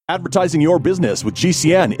Advertising your business with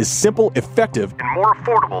GCN is simple, effective, and more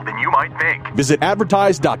affordable than you might think. Visit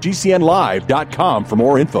advertise.gcnlive.com for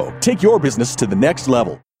more info. Take your business to the next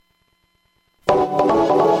level.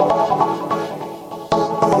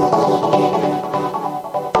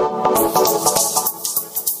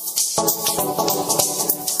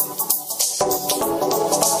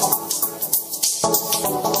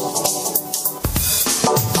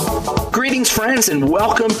 Greetings, friends, and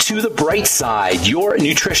welcome to The Bright Side, your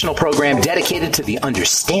nutritional program dedicated to the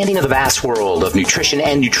understanding of the vast world of nutrition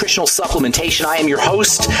and nutritional supplementation. I am your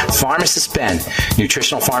host, Pharmacist Ben,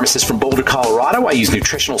 nutritional pharmacist from Boulder, Colorado. I use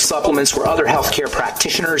nutritional supplements where other healthcare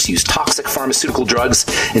practitioners use toxic pharmaceutical drugs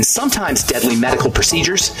and sometimes deadly medical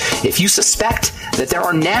procedures. If you suspect that there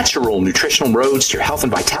are natural nutritional roads to your health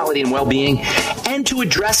and vitality and well-being and to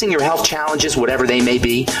addressing your health challenges, whatever they may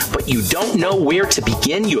be, but you don't know where to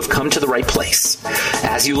begin, you have come to the right place.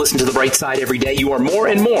 As you listen to The Bright Side every day, you are more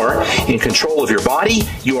and more in control of your body,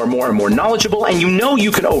 you are more and more knowledgeable, and you know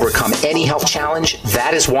you can overcome any health challenge.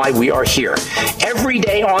 That is why we are here. Every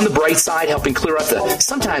day on The Bright Side, helping clear up the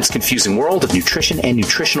sometimes confusing world of nutrition and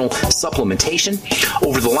nutritional supplementation.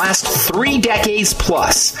 Over the last 3 decades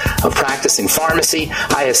plus of practicing pharmacy,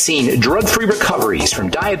 I have seen drug-free recoveries from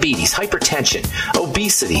diabetes, hypertension,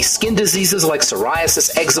 obesity, skin diseases like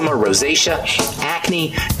psoriasis, eczema, rosacea,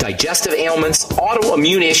 acne, digestive ailments,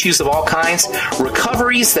 autoimmune issues of all kinds,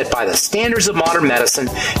 recoveries that by the standards of modern medicine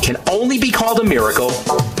can only be called a miracle,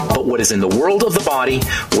 but what is in the world of the body,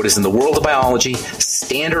 what is in the world of biology,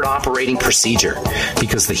 standard operating procedure.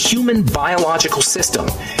 Because the human biological system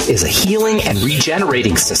is a healing and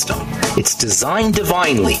regenerating system. It's designed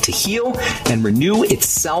divinely to heal and renew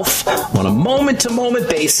itself on a moment-to-moment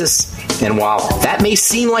basis. And while that may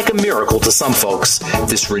seem like a miracle to some folks,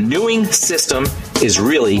 this renewing system is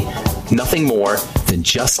really nothing more than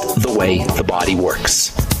just the way the body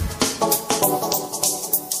works.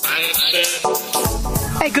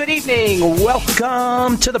 Hey, good evening.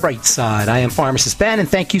 Welcome to The Bright Side. I am Pharmacist Ben, and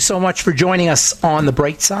thank you so much for joining us on The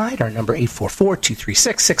Bright Side. Our number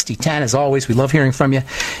 844-236-6010. As always, we love hearing from you.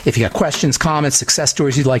 If you got questions, comments, success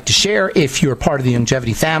stories you'd like to share, if you're part of the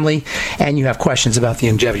Longevity family and you have questions about the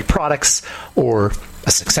Longevity products or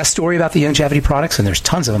a success story about the Longevity products, and there's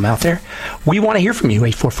tons of them out there, we want to hear from you.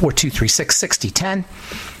 844-236-6010.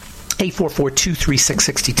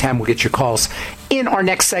 844-236-6010. We'll get your calls in our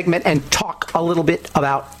next segment and talk a little bit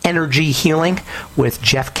about energy healing with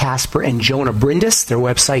Jeff Casper and Jonah Brindis. Their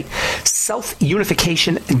website,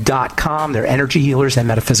 selfunification.com. They're energy healers and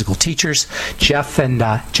metaphysical teachers. Jeff and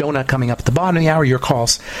Jonah coming up at the bottom of the hour. Your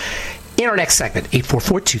calls in our next segment,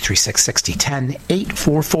 844-236-6010,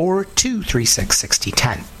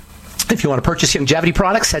 844-236-6010. If you want to purchase Longevity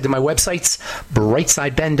products, head to my websites,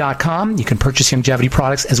 brightsideben.com. You can purchase Longevity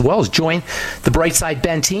products as well as join the Brightside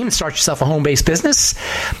Ben team and start yourself a home-based business.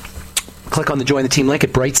 Click on the Join the Team link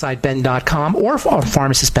at brightsideben.com or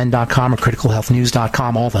pharmacistben.com or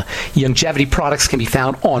criticalhealthnews.com. All the Longevity products can be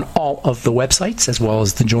found on all of the websites as well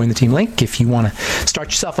as the Join the Team link. If you want to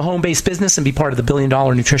start yourself a home-based business and be part of the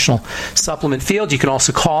billion-dollar nutritional supplement field, you can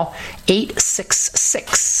also call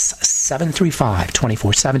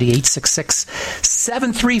 866-735-2470,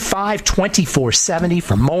 866-735-2470.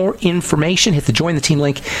 For more information, hit the Join the Team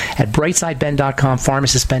link at brightsideben.com,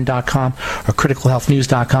 pharmacistben.com, or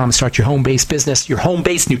criticalhealthnews.com and start your home-based business, your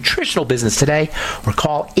home-based nutritional business today, or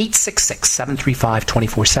call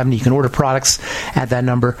 866-735-2470. You can order products at that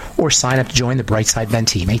number or sign up to join the Brightside Ben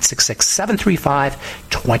team,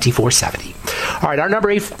 866-735-2470. All right, our number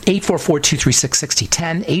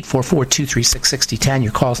 844-236-6010, 844-236-6010.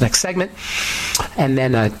 Your calls next segment. And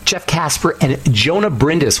then Jeff Casper and Jonah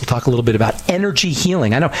Brindis will talk a little bit about energy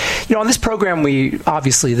healing. I know, on this program, we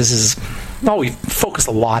focus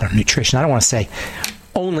a lot on nutrition. I don't want to say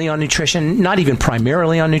only on nutrition, not even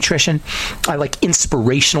primarily on nutrition. I like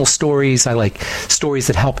inspirational stories. I like stories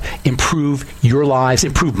that help improve your lives,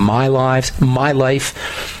 improve my life,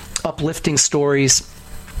 uplifting stories.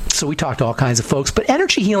 So we talk to all kinds of folks, but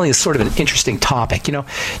energy healing is sort of an interesting topic.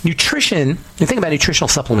 Nutrition, you think about nutritional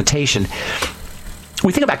supplementation,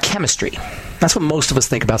 we think about chemistry. That's what most of us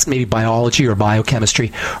think about, maybe biology or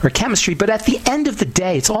biochemistry or chemistry, but at the end of the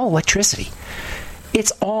day, it's all electricity.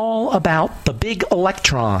 It's all about the big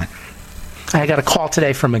electron. I got a call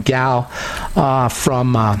today from a gal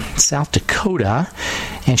from South Dakota,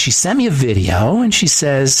 and she sent me a video, and she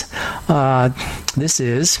says, this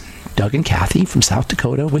is Doug and Kathy from South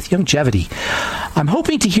Dakota with Longevity. I'm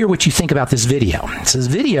hoping to hear what you think about this video. So this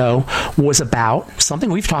video was about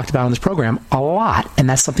something we've talked about on this program a lot, and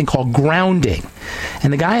that's something called grounding.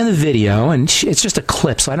 And the guy in the video, and it's just a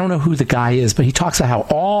clip, so I don't know who the guy is, but he talks about how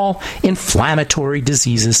all inflammatory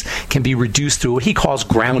diseases can be reduced through what he calls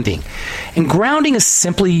grounding. And grounding is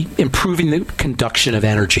simply improving the conduction of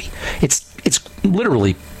energy. It's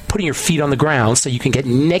literally putting your feet on the ground so you can get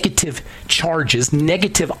negative charges,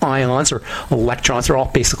 negative ions or electrons. They're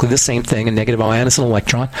all basically the same thing. A negative ion is an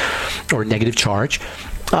electron or a negative charge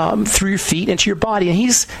through your feet into your body. And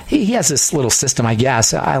he has this little system, I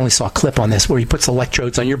guess. I only saw a clip on this where he puts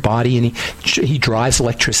electrodes on your body and he drives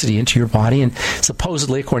electricity into your body. And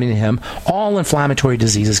supposedly, according to him, all inflammatory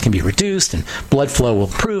diseases can be reduced and blood flow will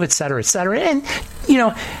improve, et cetera, et cetera. And,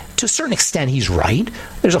 to a certain extent, he's right.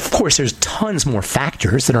 There's tons more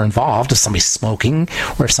factors that are involved if somebody's smoking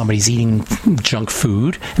or if somebody's eating junk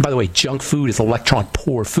food. And by the way, junk food is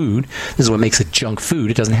electron-poor food. This is what makes it junk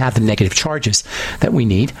food. It doesn't have the negative charges that we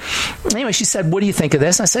need. Anyway, she said, what do you think of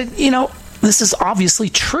this? And I said, this is obviously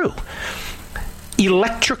true.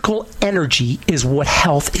 Electrical energy is what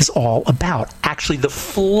health is all about. Actually, the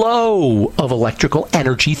flow of electrical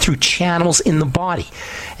energy through channels in the body.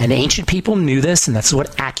 And ancient people knew this, and that's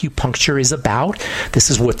what acupuncture is about.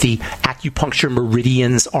 This is what the acupuncture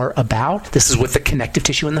meridians are about. This is what the connective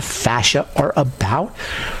tissue and the fascia are about.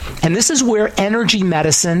 And this is where energy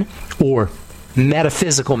medicine or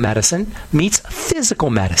metaphysical medicine meets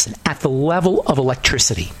physical medicine at the level of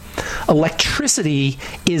electricity. Electricity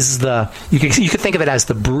is you could think of it as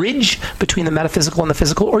the bridge between the metaphysical and the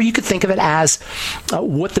physical, or you could think of it as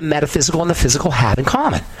what the metaphysical and the physical have in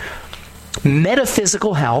common.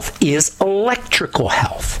 Metaphysical health is electrical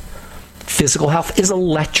health. Physical health is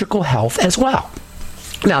electrical health as well.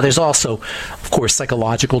 Now, there's also, of course,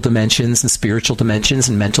 psychological dimensions and spiritual dimensions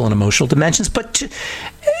and mental and emotional dimensions. But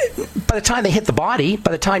by the time they hit the body,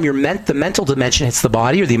 by the time the mental dimension hits the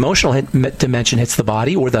body or the emotional dimension hits the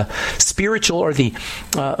body or the spiritual or the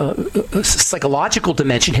psychological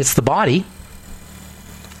dimension hits the body,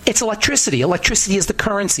 it's electricity. Electricity is the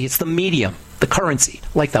currency. It's the medium. The currency.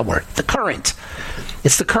 I like that word. The current.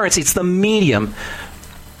 It's the currency. It's the medium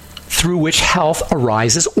through which health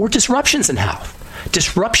arises or disruptions in health.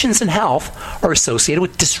 Disruptions in health are associated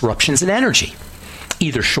with disruptions in energy,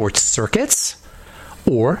 either short circuits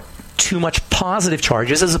or too much positive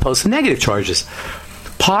charges as opposed to negative charges.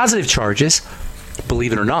 Positive charges,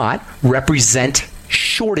 believe it or not, represent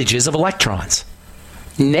shortages of electrons.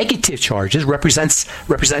 Negative charges represent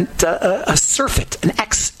a surfeit, an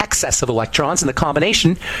excess of electrons, and the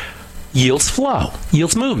combination yields flow,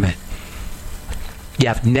 yields movement. You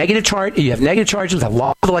have negative charges with a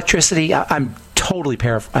lot of electricity. I'm totally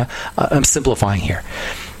I'm simplifying here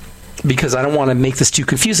because I don't want to make this too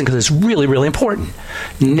confusing because it's really, really important.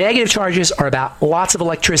 Negative charges are about lots of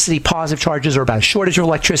electricity. Positive charges are about a shortage of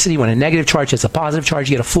electricity. When a negative charge hits a positive charge,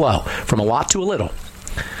 you get a flow from a lot to a little.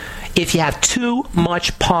 If you have too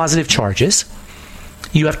much positive charges,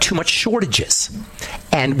 you have too much shortages.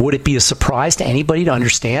 And would it be a surprise to anybody to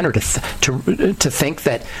understand or to think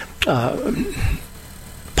that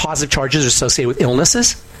positive charges are associated with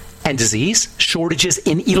illnesses and disease? Shortages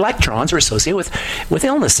in electrons are associated with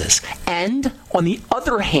illnesses. And on the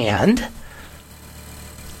other hand,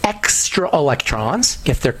 extra electrons,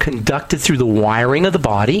 if they're conducted through the wiring of the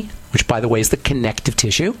body, which by the way is the connective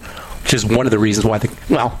tissue, which is one of the reasons why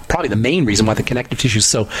probably the main reason why the connective tissue is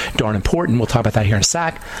so darn important. We'll talk about that here in a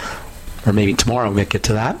sec, or maybe tomorrow we'll get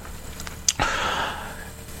to that.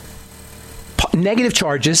 Negative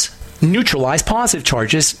charges neutralize positive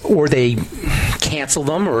charges, or they cancel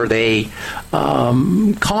them, or they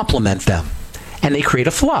complement them, and they create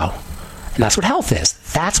a flow. And that's what health is.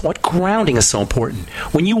 That's what grounding is so important.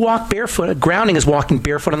 When you walk barefoot, grounding is walking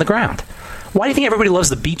barefoot on the ground. Why do you think everybody loves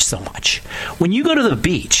the beach so much? When you go to the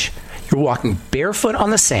beach, you're walking barefoot on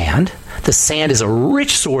the sand. The sand is a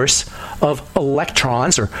rich source of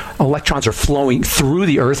electrons, or electrons are flowing through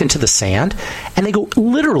the earth into the sand, and they go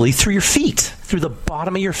literally through your feet, through the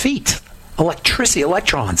bottom of your feet. Electricity,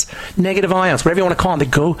 electrons, negative ions, whatever you want to call them,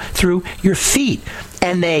 they go through your feet,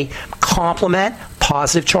 and they complement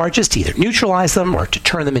positive charges to either neutralize them or to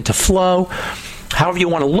turn them into flow. However you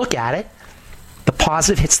want to look at it, the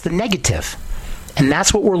positive hits the negative. And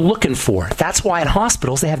that's what we're looking for. That's why in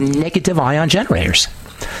hospitals they have negative ion generators.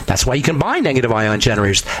 That's why you can buy negative ion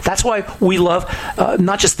generators. That's why we love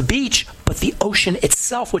not just the beach, but the ocean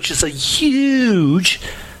itself, which is a huge,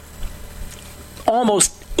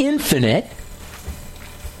 almost infinite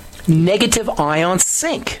negative ion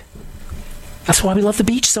sink. That's why we love the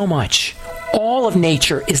beach so much. All of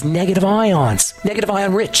nature is negative ions, negative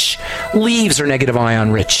ion rich. Leaves are negative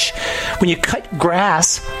ion rich. When you cut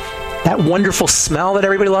grass, that wonderful smell that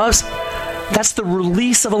everybody loves, that's the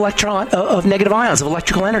release of of negative ions, of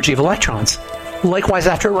electrical energy, of electrons. Likewise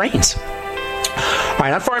after it rains. All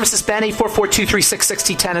right, I'm Pharmacist Ben.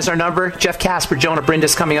 844-236-6010 is our number. Jeff Casper, Jonah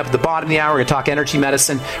Brindis coming up at the bottom of the hour. We're going to talk energy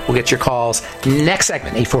medicine. We'll get your calls next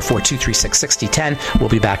segment, 844-236-6010. We'll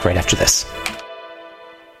be back right after this.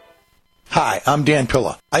 Hi, I'm Dan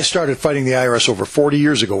Pilla. I started fighting the IRS over 40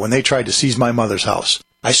 years ago when they tried to seize my mother's house.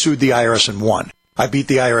 I sued the IRS and won. I beat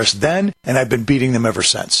the IRS then, and I've been beating them ever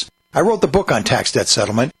since. I wrote the book on tax debt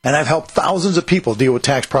settlement, and I've helped thousands of people deal with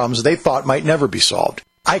tax problems they thought might never be solved.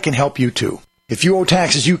 I can help you too. If you owe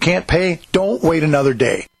taxes you can't pay, don't wait another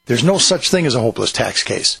day. There's no such thing as a hopeless tax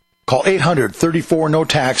case. Call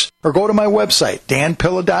 800-34-NO-TAX or go to my website,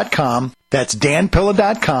 danpilla.com. That's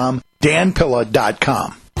danpilla.com,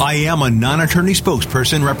 danpilla.com. I am a non-attorney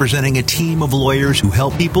spokesperson representing a team of lawyers who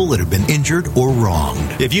help people that have been injured or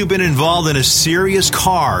wronged. If you've been involved in a serious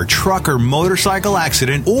car, truck, or motorcycle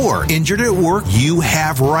accident or injured at work, you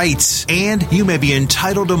have rights, and you may be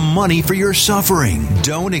entitled to money for your suffering.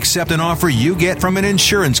 Don't accept an offer you get from an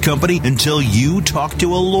insurance company until you talk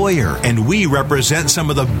to a lawyer. And we represent some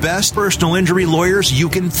of the best personal injury lawyers you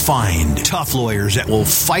can find. Tough lawyers that will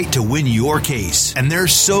fight to win your case. And they're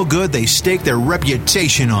so good they stake their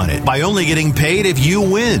reputation on it by only getting paid if you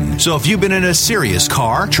win. So if you've been in a serious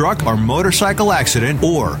car, truck, or motorcycle accident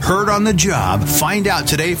or hurt on the job, find out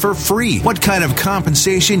today for free what kind of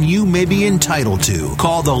compensation you may be entitled to.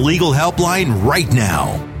 Call the legal helpline right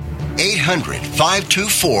now.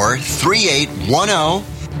 800-524-3810.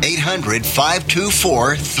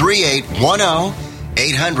 800-524-3810.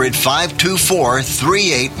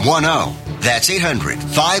 800-524-3810. That's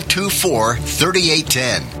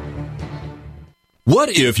 800-524-3810. What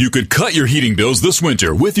if you could cut your heating bills this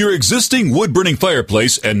winter with your existing wood-burning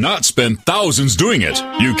fireplace and not spend thousands doing it?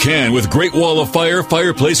 You can with Great Wall of Fire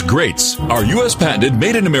fireplace grates. Our U.S. patented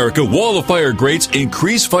made-in-America Wall of Fire grates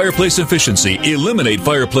increase fireplace efficiency, eliminate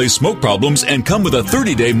fireplace smoke problems, and come with a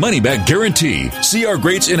 30-day money-back guarantee. See our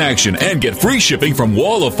grates in action and get free shipping from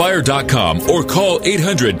walloffire.com or call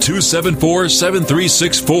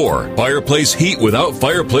 800-274-7364. Fireplace heat without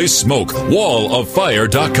fireplace smoke.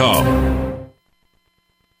 walloffire.com.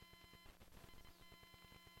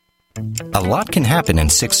 A lot can happen in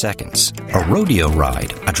 6 seconds. A rodeo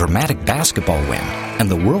ride, a dramatic basketball win, and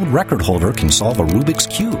the world record holder can solve a Rubik's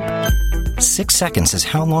Cube. 6 seconds is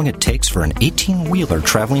how long it takes for an 18-wheeler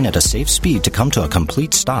traveling at a safe speed to come to a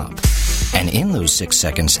complete stop. And in those 6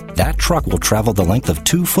 seconds, that truck will travel the length of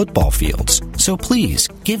 2 football fields. So please,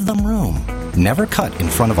 give them room. Never cut in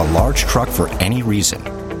front of a large truck for any reason.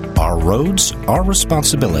 Our roads, our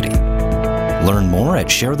responsibility. Learn more at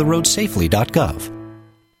sharetheroadsafely.gov.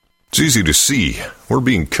 It's easy to see. We're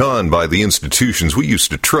being conned by the institutions we used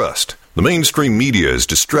to trust. The mainstream media is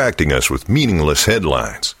distracting us with meaningless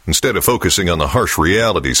headlines instead of focusing on the harsh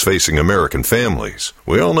realities facing American families.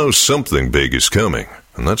 We all know something big is coming,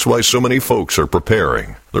 and that's why so many folks are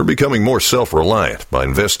preparing. They're becoming more self-reliant by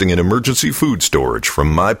investing in emergency food storage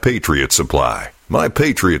from My Patriot Supply. My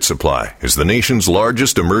Patriot Supply is the nation's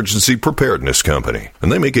largest emergency preparedness company, and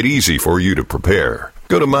they make it easy for you to prepare.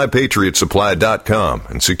 Go to MyPatriotSupply.com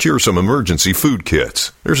and secure some emergency food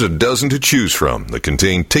kits. There's a dozen to choose from that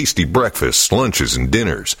contain tasty breakfasts, lunches, and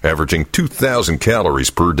dinners, averaging 2,000 calories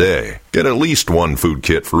per day. Get at least one food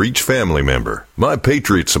kit for each family member. My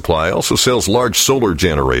Patriot Supply also sells large solar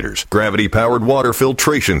generators, gravity-powered water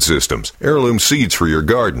filtration systems, heirloom seeds for your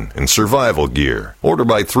garden, and survival gear. Order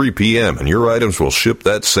by 3 p.m. and your items will ship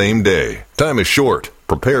that same day. Time is short.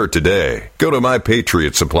 Prepare today. Go to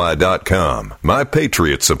MyPatriotSupply.com.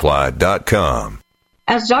 MyPatriotSupply.com.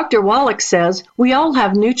 As Dr. Wallach says, we all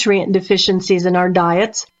have nutrient deficiencies in our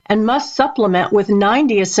diets and must supplement with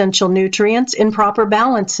 90 essential nutrients in proper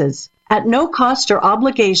balances. At no cost or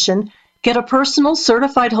obligation, get a personal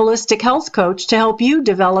certified holistic health coach to help you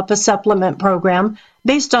develop a supplement program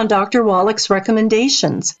based on Dr. Wallach's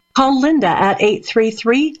recommendations. Call Linda at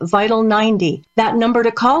 833-VITAL-90. That number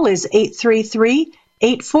to call is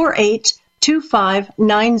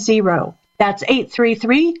 833-848-2590. That's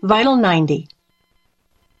 833-VITAL-90.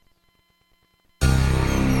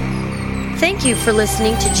 Thank you for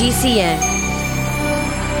listening to GCN.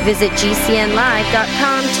 Visit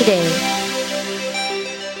GCNlive.com today.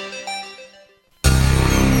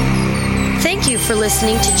 Thank you for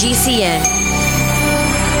listening to GCN.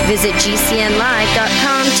 Visit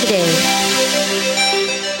GCNlive.com today.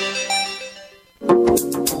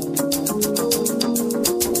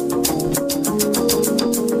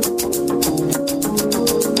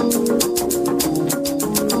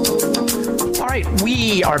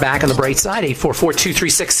 We are back on the bright side.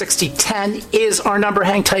 844-236-6010 is our number.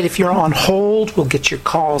 Hang tight if you're on hold. We'll get your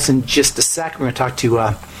calls in just a sec. We're going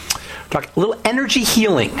to talk a little energy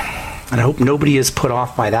healing. And I hope nobody is put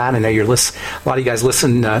off by that. I know a lot of you guys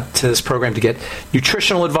listen to this program to get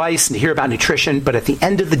nutritional advice and to hear about nutrition. But at the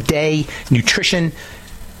end of the day, nutrition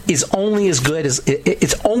is only as good as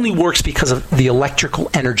it only works because of the electrical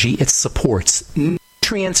energy it supports.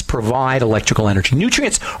 Nutrients provide electrical energy.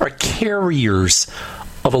 Nutrients are carriers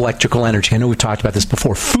of electrical energy. I know we've talked about this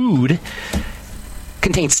before. Food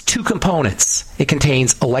contains two components. It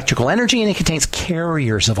contains electrical energy and it contains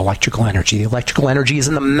carriers of electrical energy. The electrical energy is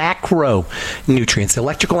in the macronutrients. The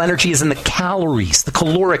electrical energy is in the calories, the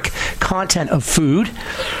caloric content of food.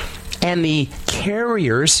 And the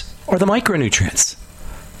carriers are the micronutrients.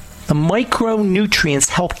 The micronutrients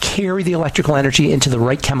help carry the electrical energy into the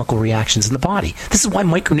right chemical reactions in the body. This is why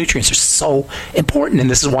micronutrients are so important, and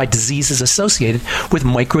this is why disease is associated with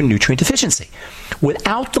micronutrient deficiency.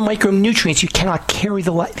 Without the micronutrients, you cannot carry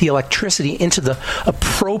the electricity into the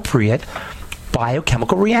appropriate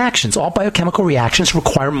biochemical reactions. All biochemical reactions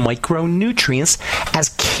require micronutrients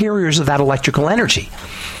as carriers of that electrical energy.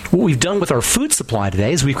 What we've done with our food supply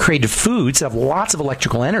today is we've created foods that have lots of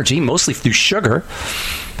electrical energy, mostly through sugar.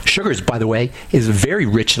 Sugar, by the way, is very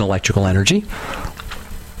rich in electrical energy.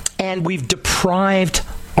 And we've deprived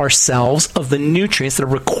ourselves of the nutrients that are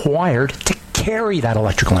required to carry that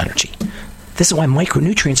electrical energy. This is why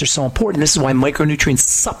micronutrients are so important. This is why micronutrient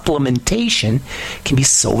supplementation can be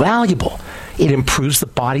so valuable. It improves the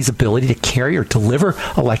body's ability to carry or deliver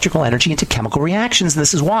electrical energy into chemical reactions. And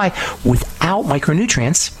this is why, without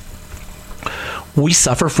micronutrients, we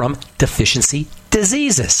suffer from deficiency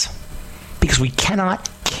diseases. Because we cannot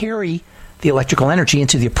carry the electrical energy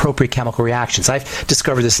into the appropriate chemical reactions. I've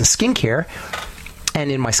discovered this in skincare. And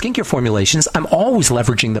in my skincare formulations, I'm always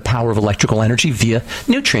leveraging the power of electrical energy via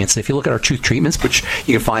nutrients. If you look at our Truth Treatments, which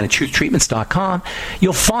you can find at truthtreatments.com,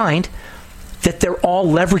 you'll find that they're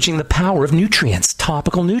all leveraging the power of nutrients,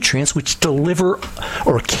 topical nutrients, which deliver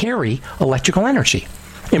or carry electrical energy,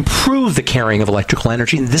 improve the carrying of electrical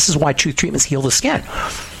energy. And this is why Truth Treatments heal the skin.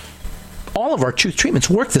 All of our Truth Treatments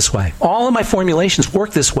work this way. All of my formulations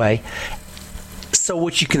work this way. So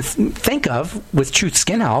what you can think of with Truth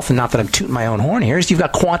Skin Health, and not that I'm tooting my own horn here, is you've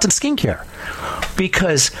got quantum skincare.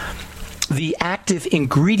 Because the active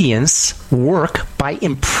ingredients work by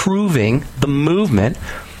improving the movement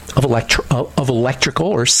of electrical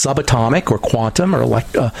or subatomic or quantum or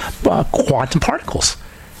quantum particles.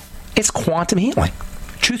 It's quantum healing.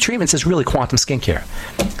 Truth Treatments is really quantum skincare.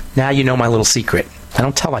 Now you know my little secret. I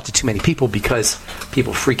don't tell that to too many people because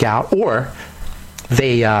people freak out or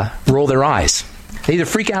they roll their eyes. They either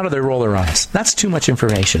freak out or they roll their eyes. That's too much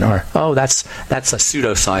information. Or, oh, that's a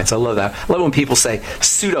pseudoscience. I love that. I love when people say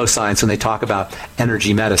pseudoscience when they talk about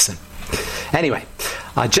energy medicine. Anyway,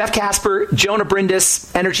 Jeff Casper, Jonah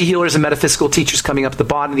Brindis, energy healers and metaphysical teachers coming up at the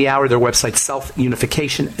bottom of the hour. Their website,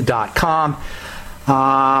 selfunification.com.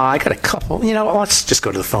 I got a couple. Let's just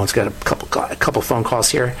go to the phones. Got a couple phone calls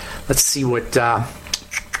here. Let's see what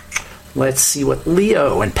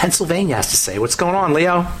Leo in Pennsylvania has to say. What's going on,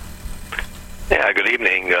 Leo? Yeah, good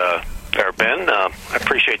evening, Ben. I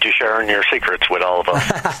appreciate you sharing your secrets with all of us.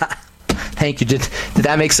 Thank you. Did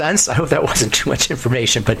that make sense? I hope that wasn't too much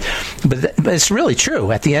information, but it's really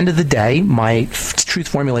true. At the end of the day, my truth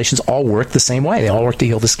formulations all work the same way. They all work to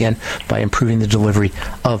heal the skin by improving the delivery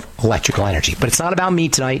of electrical energy. But it's not about me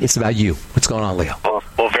tonight. It's about you. What's going on, Leo? Well,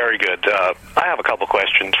 very good. I have a couple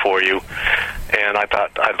questions for you, and I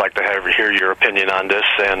thought I'd like to hear your opinion on this,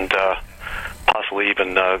 and possibly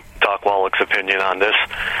even Doc Wallach's opinion on this.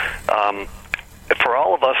 For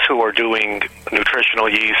all of us who are doing nutritional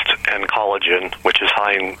yeast and collagen, which is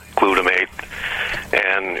high in glutamate,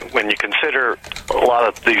 and when you consider a lot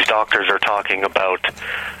of these doctors are talking about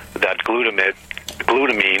that glutamine,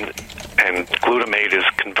 and glutamate is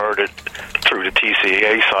converted through the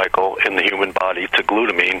TCA cycle in the human body to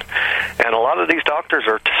glutamine, and a lot of these doctors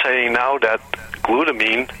are saying now that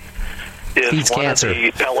glutamine is feeds one cancer. of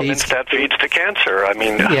the elements that feeds to cancer. I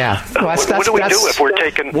mean, yeah. Well, what do we do if we're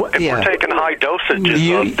taking we're taking high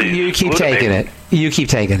dosages of these You keep glutamate? taking it. You keep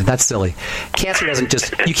taking it. That's silly. Cancer doesn't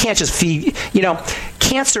just. You can't just feed.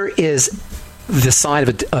 Cancer is the sign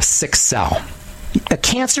of a sick cell. A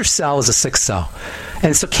cancer cell is a sick cell.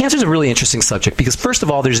 And so cancer is a really interesting subject because, first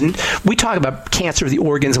of all, we talk about cancer of the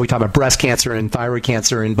organs, and we talk about breast cancer and thyroid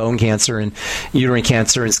cancer and bone cancer and uterine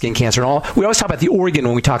cancer and skin cancer and all. We always talk about the organ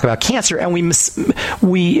when we talk about cancer, and we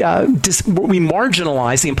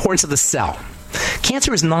marginalize the importance of the cell.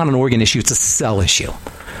 Cancer is not an organ issue, it's a cell issue.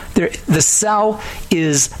 The cell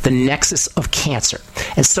is the nexus of cancer.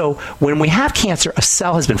 And so when we have cancer, a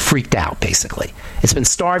cell has been freaked out, basically. It's been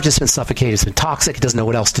starved, it's been suffocated, it's been toxic, it doesn't know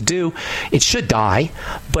what else to do. It should die,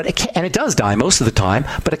 and it does die most of the time,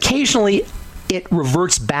 but occasionally it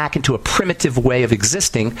reverts back into a primitive way of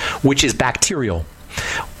existing, which is bacterial.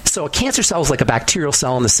 So a cancer cell is like a bacterial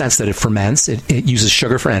cell in the sense that it ferments, it uses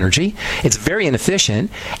sugar for energy, it's very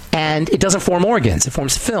inefficient, and it doesn't form organs, it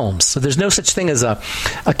forms films. So there's no such thing as a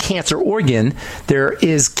cancer organ. There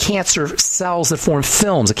is cancer cells that form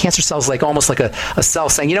films. A cancer cell is almost like a cell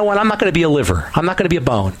saying, you know what, I'm not going to be a liver, I'm not going to be a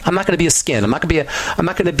bone, I'm not going to be a skin, I'm not going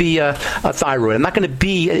to be a thyroid, I'm not going to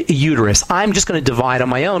be a uterus. I'm just going to divide on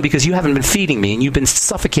my own because you haven't been feeding me, and you've been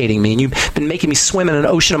suffocating me, and you've been making me swim in an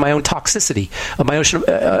ocean of my own toxicity,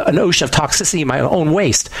 an ocean of toxicity in my own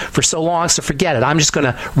waste for so long, so forget it. I'm just going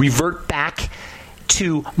to revert back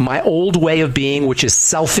to my old way of being, which is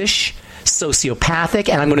selfish, sociopathic,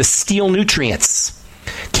 and I'm going to steal nutrients.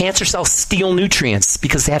 Cancer cells steal nutrients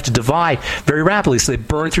because they have to divide very rapidly, so they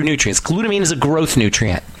burn through nutrients. Glutamine is a growth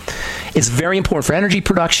nutrient. It's very important for energy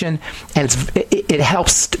production, and it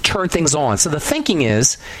helps turn things on. So the thinking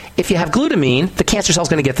is, if you have glutamine, the cancer cell is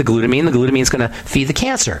going to get the glutamine is going to feed the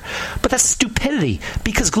cancer. But that's stupidity,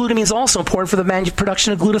 because glutamine is also important for the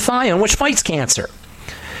production of glutathione, which fights cancer.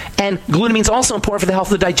 And glutamine is also important for the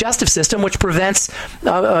health of the digestive system, which prevents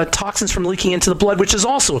toxins from leaking into the blood, which is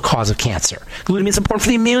also a cause of cancer. Glutamine is important for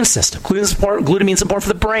the immune system. Glutamine is important for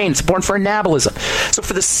the brain. It's important for anabolism. So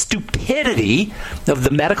for the stupidity of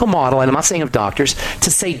the medical model, and I'm not saying of doctors,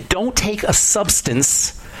 to say don't take a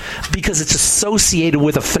substance because it's associated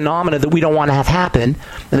with a phenomena that we don't want to have happen.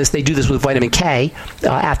 And they do this with vitamin K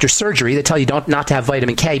after surgery. They tell you not to have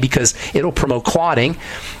vitamin K because it'll promote clotting,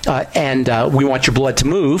 and we want your blood to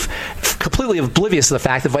move. Completely oblivious to the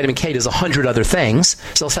fact that vitamin K does 100 other things.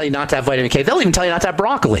 So they'll tell you not to have vitamin K. They'll even tell you not to have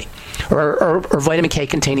broccoli or vitamin K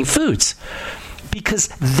containing foods, because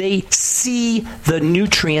they see the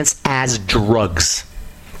nutrients as drugs.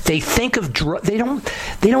 They think of they don't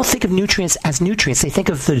think of nutrients as nutrients. They think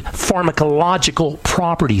of the pharmacological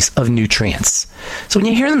properties of nutrients. So when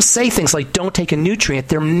you hear them say things like "don't take a nutrient,"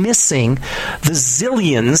 they're missing the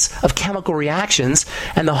zillions of chemical reactions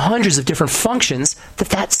and the hundreds of different functions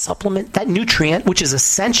that supplement, that nutrient, which is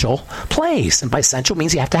essential, plays. And by essential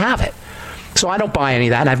means you have to have it. So I don't buy any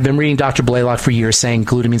of that. And I've been reading Dr. Blaylock for years saying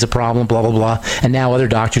glutamine's a problem, blah, blah, blah. And now other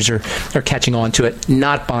doctors are catching on to it.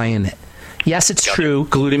 Not buying it. Yes, it's true.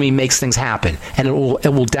 Glutamine makes things happen, and it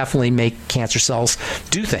will definitely make cancer cells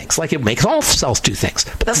do things, like it makes all cells do things.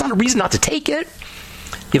 But that's not a reason not to take it.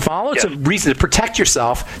 You follow? It's a reason to protect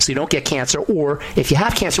yourself so you don't get cancer. Or if you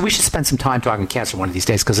have cancer, we should spend some time talking cancer one of these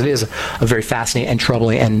days, because it is a very fascinating and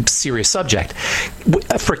troubling and serious subject.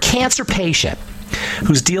 For a cancer patient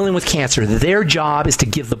who's dealing with cancer, their job is to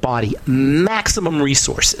give the body maximum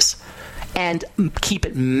resources and keep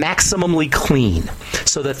it maximally clean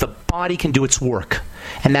so that the body can do its work.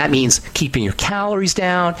 And that means keeping your calories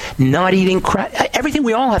down, not eating crap, everything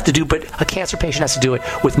we all have to do, but a cancer patient has to do it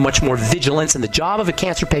with much more vigilance. And the job of a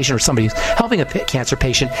cancer patient, or somebody who's helping a cancer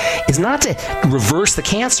patient, is not to reverse the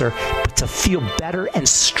cancer, but to feel better and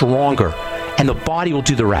stronger. And the body will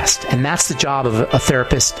do the rest. And that's the job of a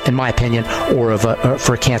therapist, in my opinion, or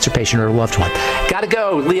for a cancer patient or a loved one. Gotta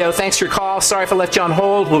go. Leo, thanks for your call. Sorry if I left you on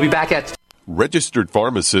hold. We'll be back at... Registered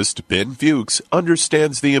pharmacist Ben Fuchs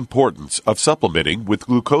understands the importance of supplementing with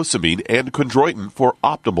glucosamine and chondroitin for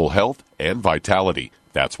optimal health and vitality.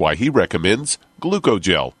 That's why he recommends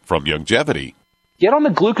Glucogel from Youngevity. Get on the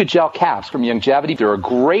Glucogel caps from Youngevity. They're a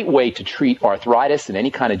great way to treat arthritis and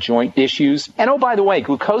any kind of joint issues. And oh, by the way,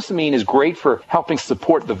 glucosamine is great for helping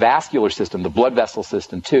support the vascular system, the blood vessel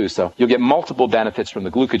system too. So you'll get multiple benefits from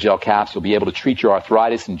the Glucogel caps. You'll be able to treat your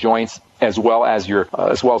arthritis and joints, as well as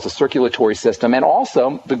the circulatory system. And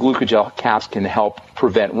also, the Glucogel caps can help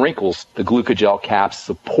prevent wrinkles. The Glucogel caps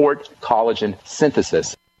support collagen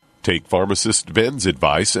synthesis. Take pharmacist Ben's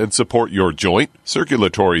advice and support your joint,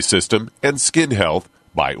 circulatory system, and skin health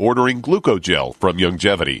by ordering Glucogel from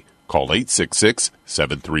Youngevity. Call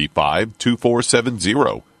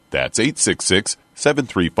 866-735-2470. That's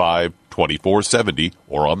 866-735-2470,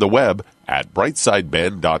 or on the web at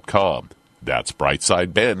brightsideben.com. That's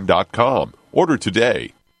brightsideben.com. Order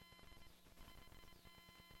today.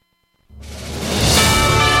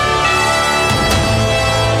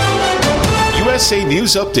 USA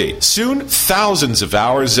News Update. Soon, thousands of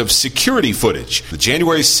hours of security footage. The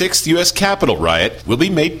January 6th U.S. Capitol riot will be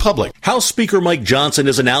made public. House Speaker Mike Johnson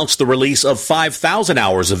has announced the release of 5,000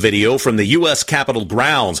 hours of video from the U.S. Capitol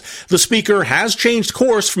grounds. The Speaker has changed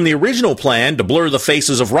course from the original plan to blur the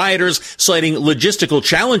faces of rioters, citing logistical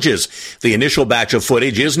challenges. The initial batch of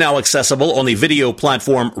footage is now accessible on the video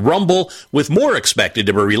platform Rumble, with more expected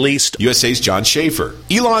to be released. USA's John Schaefer.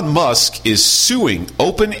 Elon Musk is suing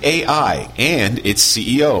OpenAI and its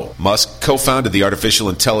CEO. Musk co-founded the artificial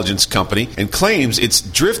intelligence company and claims it's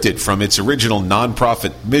drifted from its original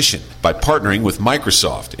nonprofit mission by partnering with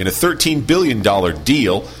Microsoft in a $13 billion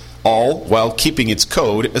deal, all while keeping its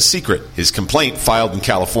code a secret. His complaint, filed in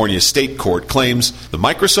California state court, claims the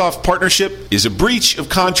Microsoft partnership is a breach of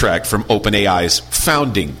contract from OpenAI's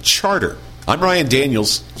founding charter. I'm Ryan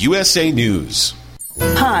Daniels, USA News.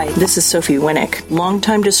 Hi, this is Sophie Winnick,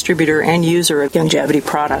 longtime distributor and user of Longevity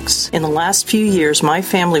products. In the last few years, my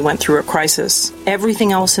family went through a crisis.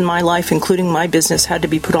 Everything else in my life, including my business, had to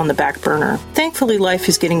be put on the back burner. Thankfully, life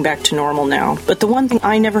is getting back to normal now. But the one thing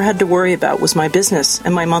I never had to worry about was my business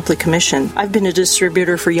and my monthly commission. I've been a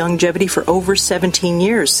distributor for Longevity for over 17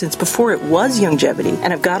 years, since before it was Longevity.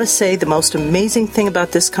 And I've got to say, the most amazing thing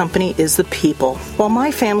about this company is the people. While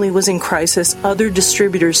my family was in crisis, other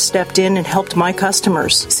distributors stepped in and helped my customers,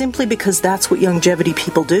 simply because that's what Longevity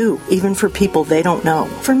people do, even for people they don't know.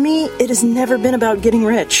 For me, it has never been about getting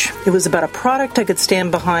rich. It was about a product I could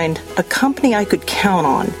stand behind, a company I could count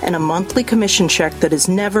on, and a monthly commission check that has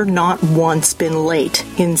never, not once, been late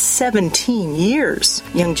in 17 years.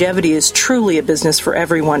 Longevity is truly a business for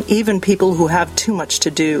everyone, even people who have too much to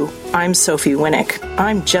do. I'm Sophie Winnick.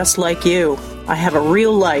 I'm just like you. I have a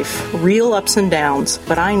real life, real ups and downs,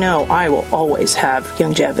 but I know I will always have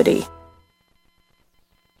Longevity.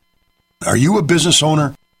 Are you a business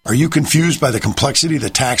owner? Are you confused by the complexity of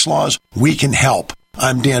the tax laws? We can help.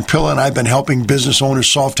 I'm Dan Pilla, and I've been helping business owners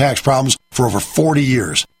solve tax problems for over 40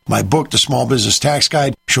 years. My book, The Small Business Tax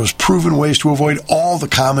Guide, shows proven ways to avoid all the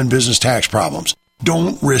common business tax problems.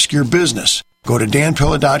 Don't risk your business. Go to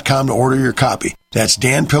danpilla.com to order your copy. That's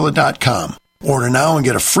danpilla.com. Order now and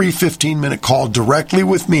get a free 15-minute call directly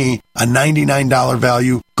with me, a $99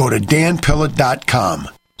 value. Go to danpilla.com.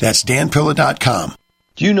 That's danpilla.com.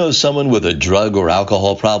 Do you know someone with a drug or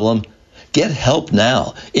alcohol problem? Get help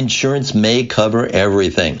now. Insurance may cover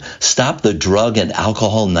everything. Stop the drug and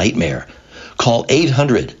alcohol nightmare. Call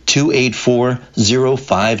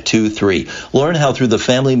 800-284-0523. Learn how through the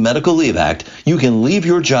Family Medical Leave Act you can leave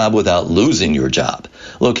your job without losing your job.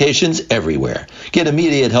 Locations everywhere. Get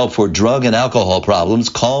immediate help for drug and alcohol problems.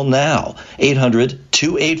 Call now.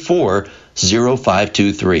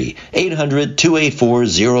 800-284-0523.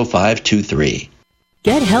 800-284-0523.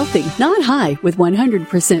 Get healthy, not high, with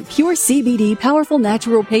 100% pure CBD powerful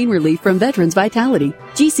natural pain relief from Veterans Vitality.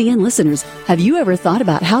 GCN listeners, have you ever thought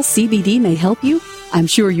about how CBD may help you? I'm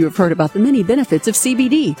sure you have heard about the many benefits of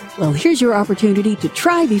CBD. Well, here's your opportunity to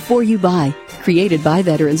try before you buy. Created by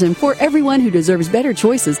veterans and for everyone who deserves better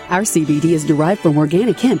choices, our CBD is derived from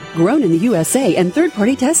organic hemp, grown in the USA and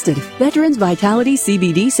third-party tested. Veterans Vitality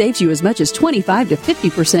CBD saves you as much as 25 to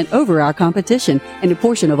 50% over our competition, and a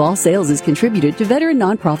portion of all sales is contributed to veteran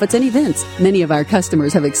nonprofits and events. Many of our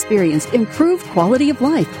customers have experienced improved quality of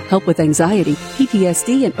life, help with anxiety,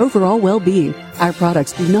 PTSD, and overall well-being. Our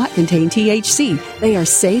products do not contain THC. They are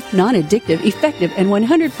safe, non-addictive, effective, and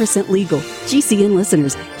 100% legal. GCN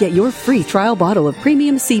listeners, get your free trial bottle of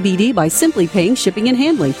premium CBD by simply paying shipping and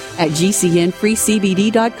handling at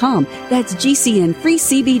GCNFreeCBD.com. That's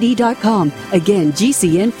GCNFreeCBD.com. Again,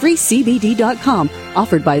 GCNFreeCBD.com.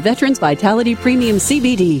 Offered by Veterans Vitality Premium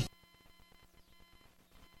CBD.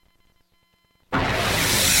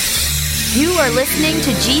 You are listening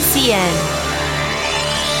to GCN.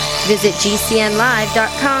 Visit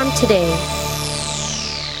GCNlive.com today.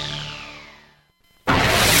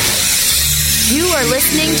 You are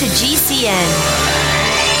listening to GCN.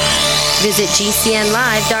 Visit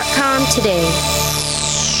GCNlive.com today.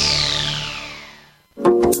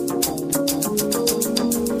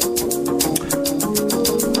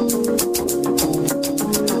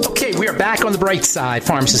 Okay, we are back on the bright side.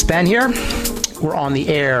 Pharmacist Ben here. We're on the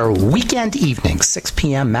air weekend evenings, 6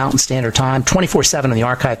 p.m. Mountain Standard Time, 24/7 on the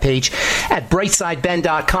archive page at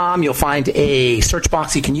brightsideben.com. You'll find a search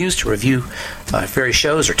box you can use to review various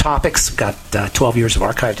shows or topics. We've got 12 years of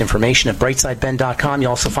archived information at brightsideben.com. You'll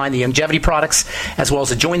also find the Longevity products as well as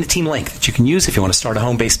a Join the Team link that you can use if you want to start a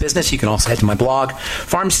home-based business. You can also head to my blog,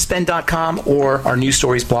 pharmacistben.com, or our news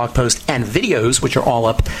stories, blog post, and videos, which are all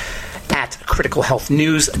up at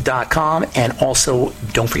criticalhealthnews.com. And also,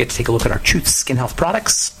 don't forget to take a look at our Truth Skin Health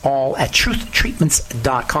products, all at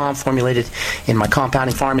truthtreatments.com, formulated in my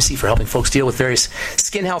compounding pharmacy for helping folks deal with various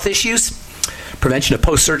skin health issues. Prevention of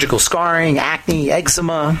post-surgical scarring, acne,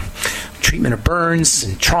 eczema, treatment of burns,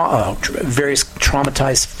 and various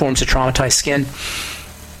traumatized forms of traumatized skin.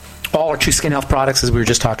 All our True Skin Health products, as we were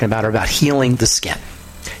just talking about, are about healing the skin.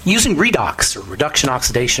 Using redox, or reduction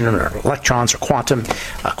oxidation, or electrons, or quantum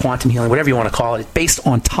healing, whatever you want to call it, based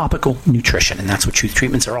on topical nutrition. And that's what Truth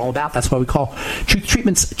Treatments are all about. That's why we call Truth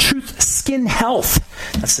Treatments Truth Skin Health.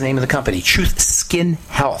 That's the name of the company, Truth Skin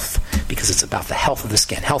Health, because it's about the health of the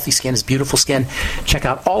skin. Healthy skin is beautiful skin. Check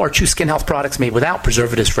out all our True Skin Health products made without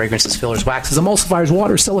preservatives, fragrances, fillers, waxes, emulsifiers,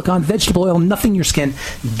 water, silicone, vegetable oil, nothing your skin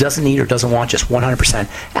doesn't need or doesn't want, just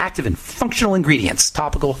 100% active and functional ingredients.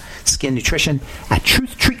 Topical skin nutrition at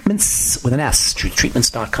Truth Treatments with an S,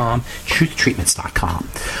 truthtreatments.com, truthtreatments.com.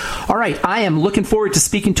 All right, I am looking forward to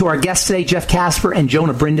speaking to our guests today. Jeff Casper and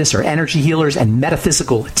Jonah Brindis are energy healers and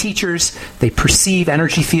metaphysical teachers. They perceive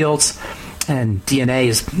energy fields, and DNA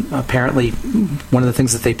is apparently one of the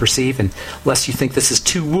things that they perceive. And lest you think this is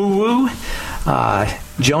too woo-woo,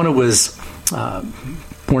 Jonah was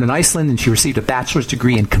born in Iceland, and she received a bachelor's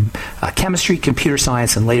degree in chemistry, computer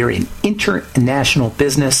science, and later in international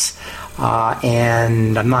business.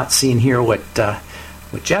 And I'm not seeing here what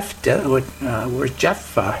Jeff,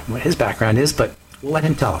 what his background is, but we'll let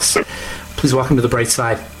him tell us. Please welcome to the bright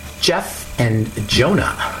side, Jeff and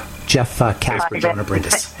Jonah. Jeff Casper, Jonah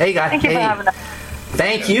Brindis. Hey, guys. Thank you for having us.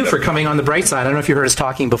 Thank you for coming on the bright side. I don't know if you heard us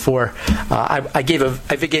talking before. I gave a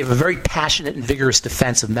very passionate and vigorous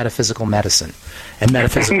defense of metaphysical medicine and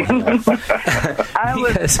metaphysical healing. I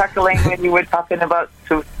was chuckling when you were talking about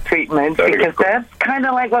truth treatment, because that's kind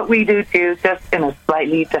of like what we do too, just in a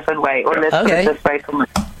slightly different way, or let's put it this way, from a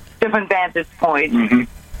different vantage point. Mm-hmm.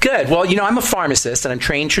 Good. Well, I'm a pharmacist and I'm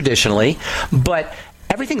trained traditionally, but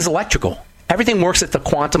everything's electrical. Everything works at the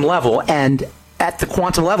quantum level, and at the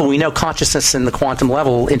quantum level, we know consciousness and the quantum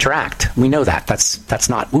level interact. We know that. That's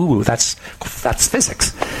not woo-woo. That's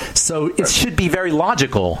physics. So it should be very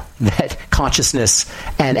logical that consciousness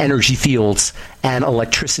and energy fields and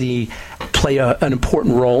electricity play an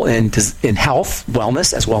important role in health,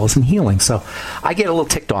 wellness, as well as in healing. So I get a little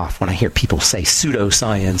ticked off when I hear people say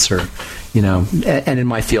pseudoscience, or, and in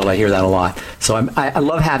my field I hear that a lot. So I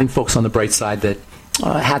love having folks on the bright side that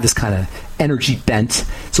had this kind of energy bent.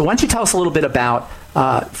 So why don't you tell us a little bit about,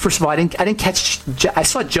 first of all, I didn't catch, I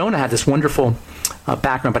saw Jonah had this wonderful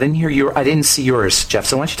background, but I didn't see yours, Jeff.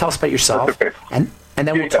 So why don't you tell us about yourself, and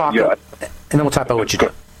then we'll talk about what you do.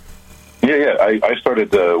 Yeah. I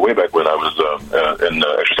started way back when I was in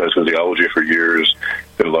exercise physiology for years.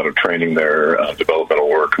 Did a lot of training there, developmental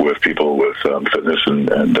work with people with fitness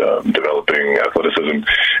and developing athleticism,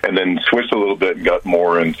 and then switched a little bit and got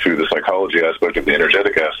more into the psychology aspect of the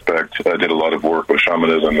energetic aspect. I did a lot of work with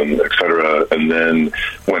shamanism and et cetera, and then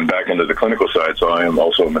went back into the clinical side. So I am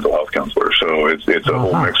also a mental health counselor. So it's a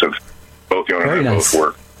whole mix of both. Jonah and I both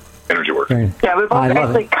work energy work. Yeah, we've both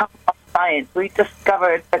actually come from science. We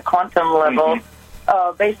discovered the quantum level.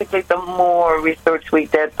 Basically, the more research we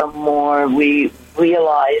did, the more we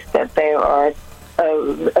realized that there are,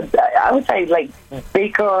 I would say, like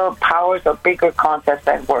bigger powers or bigger concepts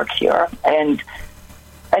at work here. And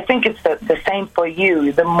I think it's the same for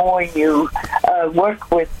you. The more you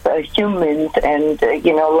work with humans and,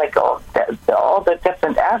 like all the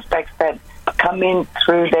different aspects that come in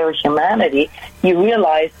through their humanity, you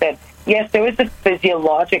realize that, yes, there is a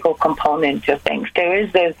physiological component to things. There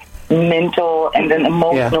is a mental and an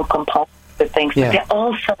emotional component to things. But there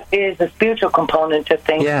also is a spiritual component to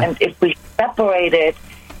things. And if we separate it,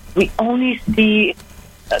 we only see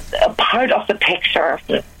a part of the picture.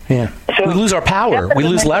 Yeah. So we lose our power. We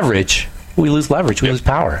lose leverage. We lose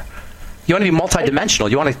power. You want to be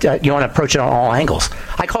multidimensional. You want to approach it on all angles.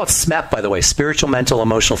 I call it SMEP, by the way, spiritual, mental,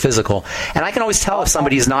 emotional, physical. And I can always tell if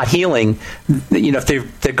somebody is not healing,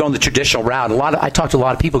 if they're going the traditional route. I talk to a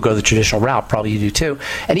lot of people who go the traditional route. Probably you do too.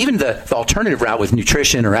 And even the alternative route with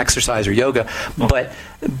nutrition or exercise or yoga. But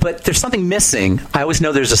there's something missing. I always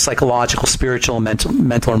know there's a psychological, spiritual,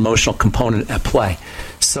 mental, emotional component at play.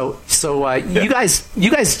 So you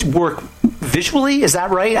guys work visually, is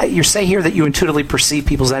that right? You say here that you intuitively perceive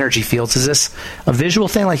people's energy fields. Is this a visual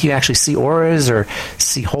thing, like you actually see auras or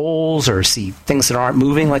see holes or see things that aren't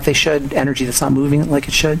moving like they should, energy that's not moving like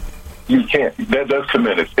it should? You can't. That does come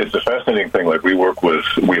in. It's a fascinating thing. Like we've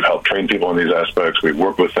helped train people in these aspects. We've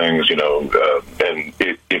worked with things, and and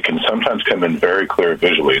it can sometimes come in very clear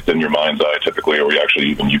visually. It's in your mind's eye typically, or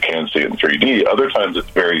you can see it in 3D. Other times it's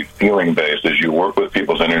very feeling-based. As you work with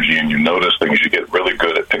people's energy and you notice things, you get really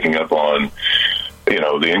good at picking up on, the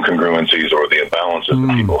incongruencies or the imbalances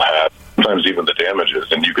that people have, sometimes even the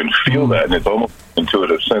damages, and you can feel that, and it's almost an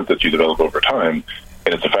intuitive sense that you develop over time,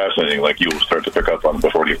 and it's fascinating, like you'll start to pick up on it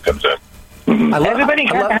before it even comes in. Everybody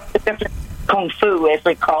has a different kung fu, as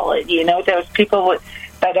we call it. There's people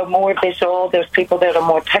that are more visual, there's people that are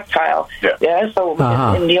more tactile. Yeah. So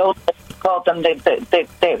in the old days, we called them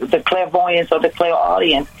the clairvoyance or the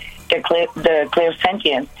clairaudience, the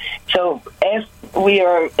clairsentience. So as we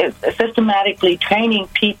are systematically training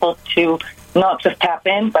people to not just tap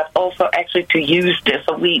in, but also actually to use this.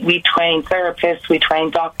 So we train therapists, we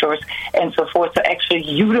train doctors, and so forth to actually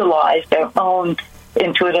utilize their own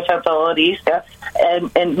intuitive abilities,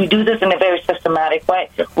 and we do this in a very systematic way.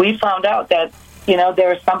 We found out that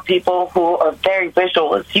there are some people who are very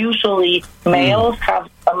visual. It's usually males have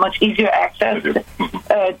a much easier access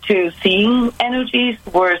to seeing energies,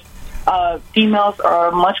 whereas females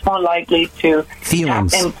are much more likely to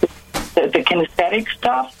tap into the kinesthetic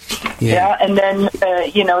stuff. And then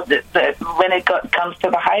when it comes to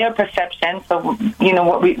the higher perception, so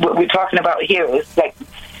what we're talking about here is like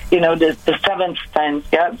the seventh sense,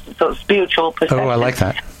 so spiritual perception. Oh, I like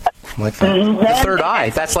that. The third eye.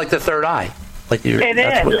 That's like the third eye. It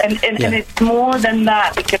is, and it's more than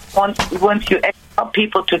that, because once you help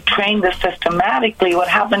people to train this systematically, what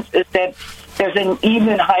happens is that there's an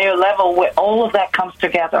even higher level where all of that comes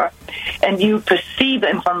together, and you perceive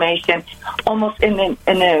information almost in a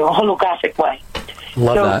holographic way.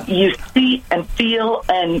 Love that. You see and feel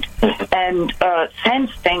and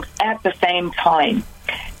sense things at the same time.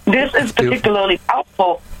 This is particularly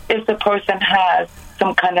helpful if the person has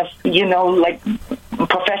some kind of, like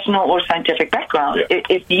professional or scientific background.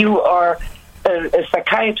 If you are a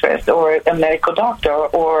psychiatrist or a medical doctor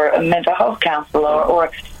or a mental health counselor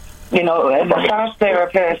or, a massage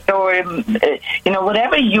therapist or,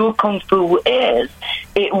 whatever your kung fu is,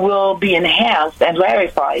 it will be enhanced and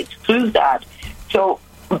verified through that. So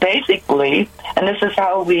basically, and this is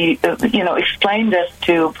how we, explain this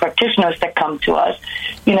to practitioners that come to us,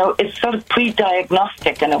 it's sort of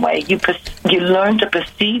pre-diagnostic in a way. You learn to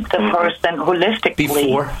perceive the person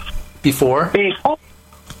holistically. Before?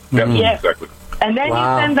 Yes. Exactly. And then you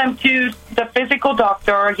send them to the physical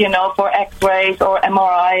doctor, for X-rays or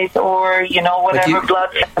MRIs or, whatever blood.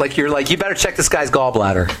 You better check this guy's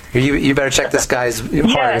gallbladder. You better check this guy's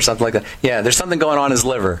heart or something like that. Yeah, there's something going on in his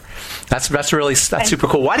liver. That's super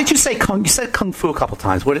cool. Why did you say you said kung fu a couple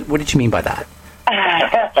times? What did you mean by that?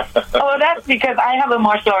 That's because I have a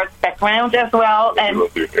martial arts background as well, and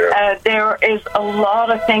there is a lot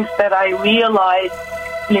of things that I realize,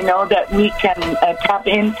 that we can tap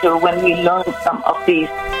into when we learn some of these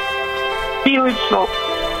spiritual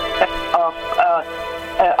of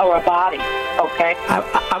our body. Okay.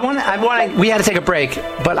 We had to take a break,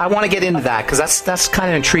 but I want to get into that because that's kind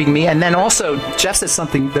of intriguing me. And then also, Jeff said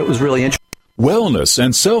something that was really interesting. Wellness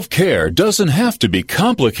and self-care doesn't have to be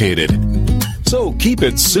complicated. So keep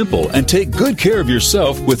it simple and take good care of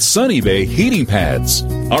yourself with Sunny Bay heating pads.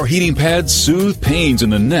 Our heating pads soothe pains in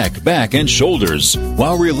the neck, back, and shoulders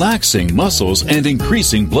while relaxing muscles and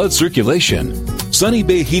increasing blood circulation. Sunny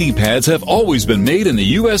Bay heating pads have always been made in the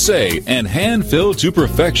USA and hand-filled to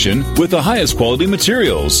perfection with the highest quality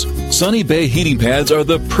materials. Sunny Bay heating pads are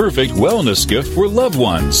the perfect wellness gift for loved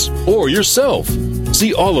ones or yourself.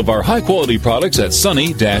 See all of our high-quality products at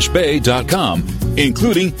sunny-bay.com,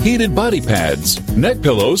 including heated body pads, neck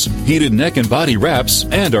pillows, heated neck and body wraps,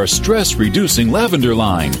 and our stress-reducing lavender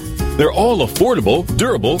line. They're all affordable,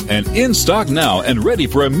 durable, and in stock now and ready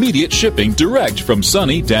for immediate shipping direct from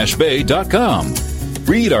sunny-bay.com.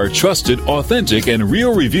 Read our trusted, authentic, and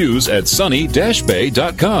real reviews at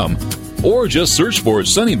sunny-bay.com or just search for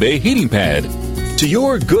Sunny Bay Heating Pad. To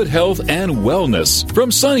your good health and wellness from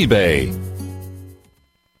Sunny Bay.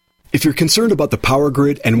 If you're concerned about the power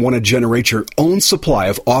grid and want to generate your own supply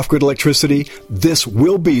of off-grid electricity, this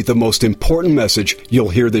will be the most important message you'll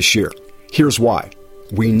hear this year. Here's why.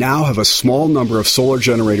 We now have a small number of solar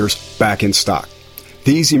generators back in stock.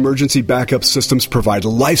 These emergency backup systems provide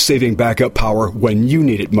life-saving backup power when you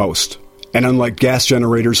need it most. And unlike gas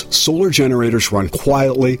generators, solar generators run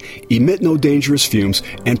quietly, emit no dangerous fumes,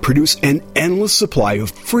 and produce an endless supply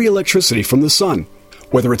of free electricity from the sun.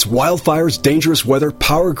 Whether it's wildfires, dangerous weather,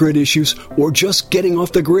 power grid issues, or just getting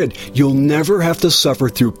off the grid, you'll never have to suffer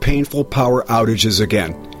through painful power outages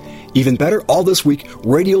again. Even better, all this week,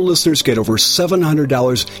 radio listeners get over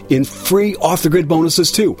 $700 in free off-the-grid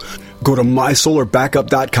bonuses, too. Go to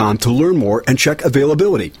mysolarbackup.com to learn more and check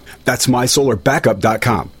availability. That's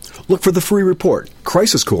mysolarbackup.com. Look for the free report,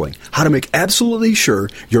 Crisis Cooling, how to make absolutely sure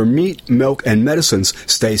your meat, milk, and medicines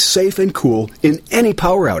stay safe and cool in any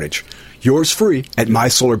power outage. Yours free at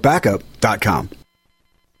mysolarbackup.com.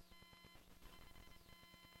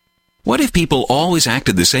 What if people always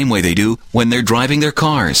acted the same way they do when they're driving their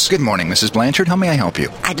cars? Good morning, Mrs. Blanchard. How may I help you?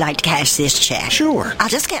 I'd like to cash this check. Sure. I'll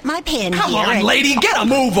just get my pen Come here. on, lady, get a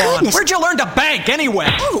move on. Where'd you learn to bank anyway?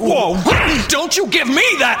 Whoa, don't you give me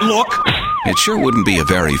that look. It sure wouldn't be a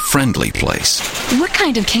very friendly place. What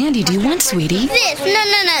kind of candy do you want, sweetie? This.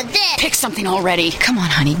 No, this. Pick something already. Come on,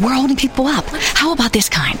 honey. We're holding people up. How about this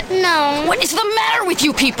kind? No. What is the matter with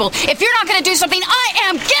you people? If you're not going to do something, I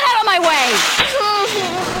am. Get out of my way.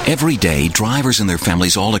 Every day, drivers and their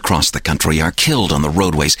families all across the country are killed on the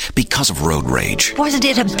roadways because of road rage. Wasn't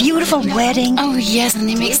it a beautiful wedding? Oh, yes, and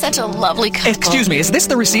they make such a lovely couple. Excuse me, is this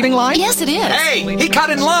the receiving line? Yes, it is. Hey, he cut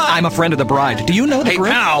in line. I'm a friend of the bride. Do you know the group?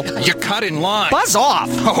 Hey, pal, you cut in line. Buzz off.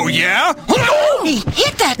 Oh, yeah? He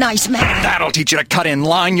hit that nice man. That'll teach you to cut in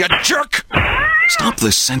line, you jerk. Stop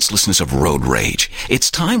the senselessness of road rage. It's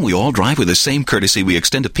time we all drive with the same courtesy we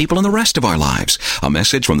extend to people in the rest of our lives. A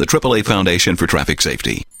message from the AAA Foundation for Traffic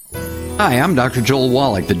Safety. Hi, I'm Dr. Joel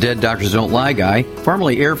Wallach, the Dead Doctors Don't Lie guy,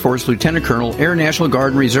 formerly Air Force Lieutenant Colonel, Air National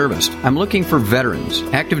Guard and Reservist. I'm looking for veterans,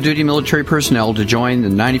 active duty military personnel to join the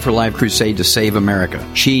 90 for Life crusade to save America.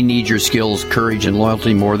 She needs your skills, courage, and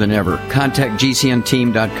loyalty more than ever. Contact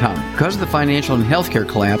GCNteam.com. Because of the financial and healthcare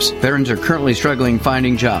collapse, veterans are currently struggling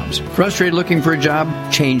finding jobs. Frustrated looking for a job?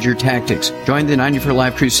 Change your tactics. Join the 90 for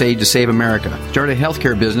Life crusade to save America. Start a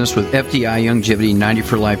healthcare business with FDI Longevity 90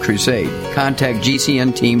 for Life crusade. Contact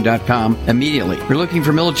GCNteam.com immediately. We're looking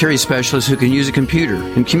for military specialists who can use a computer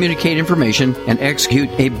and communicate information and execute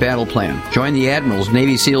a battle plan. Join the admirals,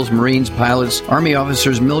 Navy SEALs, Marines, pilots, Army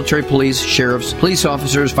officers, military police, sheriffs, police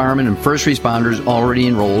officers, firemen, and first responders already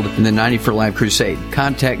enrolled in the 90 for Life crusade.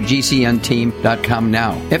 Contact GCNteam.com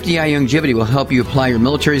now. FDI Longevity will help you apply your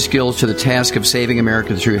military skills to the task of saving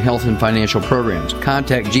America through health and financial programs.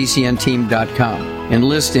 Contact GCNteam.com.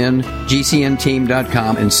 Enlist in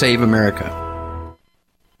GCNteam.com and save America.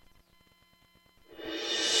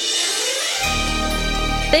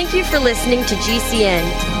 Thank you for listening to GCN.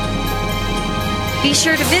 Be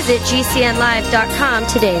sure to visit GCNlive.com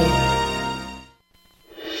today.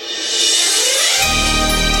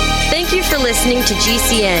 Thank you for listening to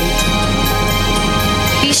GCN.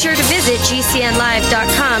 Be sure to visit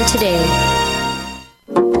GCNlive.com today.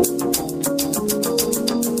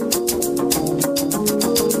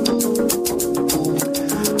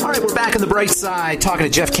 We're back on the bright side, talking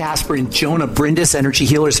to Jeff Casper and Jonah Brindis, energy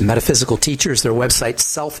healers and metaphysical teachers. Their website,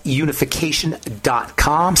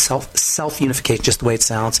 selfunification.com. Self-unification, just the way it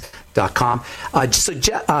sounds, .com. So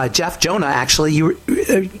Jeff, Jonah, actually, you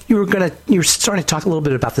were starting to talk a little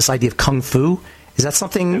bit about this idea of kung fu. Is that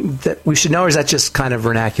something that we should know, or is that just kind of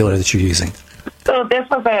vernacular that you're using? So this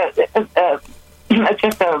was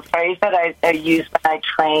just a phrase that I use when I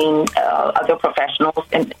train other professionals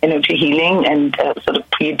in energy healing and sort of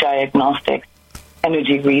pre-diagnostic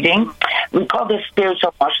energy reading. We call this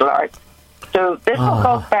spiritual martial arts. So this all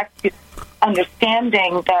goes back to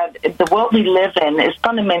understanding that the world we live in is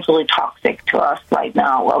fundamentally toxic to us right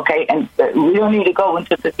now, okay? And we don't need to go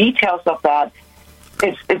into the details of that.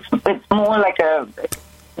 It's more like a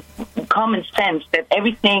common sense that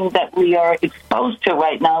everything that we are exposed to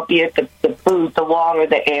right now, be it the food, the water,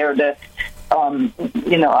 the air,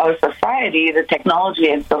 our society, the technology,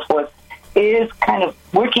 and so forth, is kind of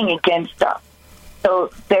working against us. So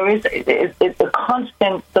there is it's a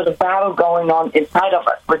constant sort of battle going on inside of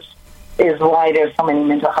us, which is why there's so many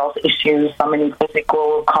mental health issues, so many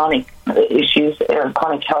physical, chronic issues,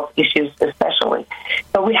 chronic health issues especially.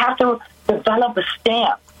 So we have to develop a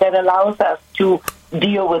stance that allows us to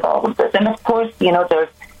deal with all of this. And of course, there's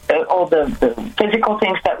all the physical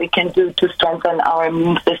things that we can do to strengthen our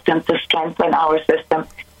immune system, to strengthen our system.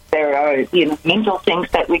 There are, mental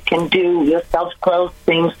things that we can do, self-growth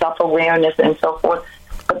things, self-awareness, and so forth.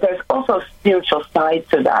 But there's also a spiritual side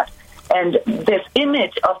to that. And this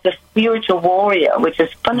image of the spiritual warrior, which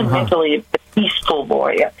is fundamentally a peaceful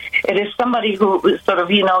warrior, it is somebody who is sort of,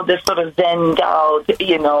 this sort of zen-out,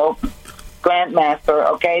 grandmaster,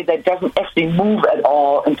 okay, that doesn't actually move at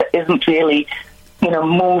all and isn't really,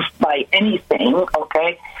 moved by anything,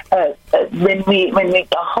 okay. When we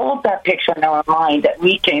hold that picture in our mind, that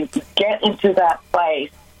we can get into that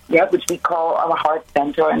place, which we call our heart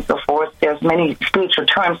center and so forth. There's many spiritual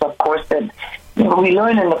terms, of course, that we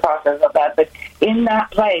learn in the process of that. But in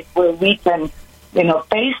that place where we can,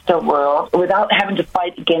 face the world without having to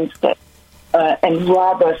fight against it, and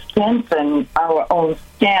rather strengthen our own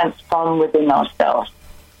stance from within ourselves.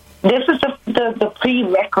 This is the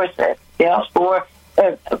prerequisite, for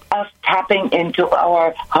us tapping into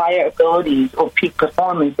our higher abilities or peak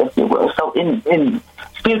performance, if you will. So in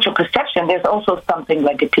spiritual perception, there's also something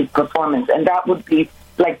like a peak performance, and that would be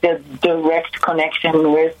like the direct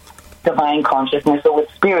connection with divine consciousness or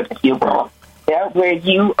with spirit, if you will, where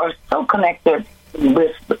you are so connected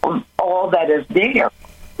with all that is there,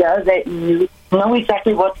 that you know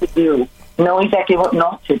exactly what to do, know exactly what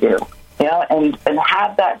not to do, and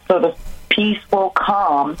have that sort of peaceful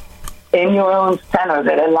calm in your own center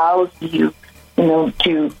that allows you,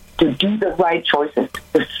 to do the right choices,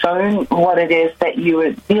 to discern what it is that you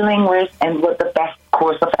are dealing with and what the best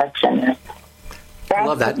course of action is. That's I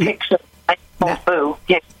love that. The picture of Kung Fu.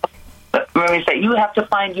 Yes. When we say you have to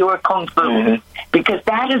find your Kung Fu, because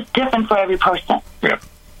that is different for every person. Yeah.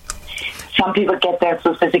 Some people get there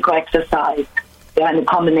through physical exercise and a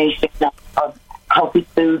combination of healthy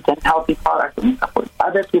foods and healthy products and so forth.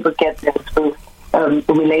 Other people get there through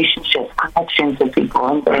relationships, connections with people,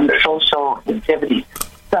 and social activities.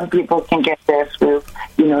 Some people can get there through,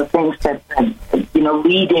 things that,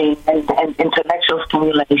 reading and intellectual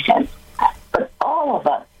stimulation. But all of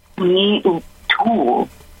us need tools,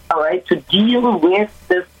 all right, to deal with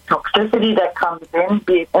this toxicity that comes in,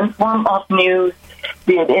 be it in form of news,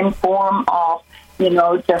 be it in form of,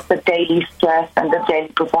 just the daily stress and the daily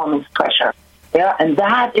performance pressure. Yeah, and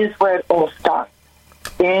that is where it all starts,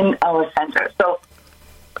 in our center. So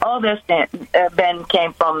all this then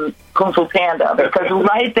came from Kung Fu Panda, because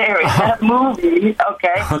right there in that movie,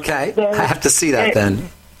 okay. Okay, I have to see that then.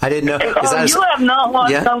 I didn't know. You have not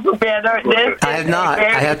watched Kung Fu Panda? I have not.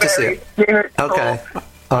 I have to see it. Okay.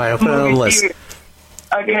 All right, I'll put it on the list.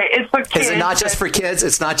 Okay, it's for kids. Is it not just for kids?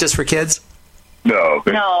 It's not just for kids? No.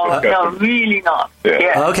 No, really not.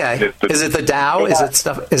 Yeah. Okay. Is it the Tao? Is it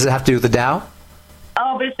stuff? Does it have to do with the Tao?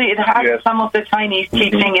 Obviously, it has some of the Chinese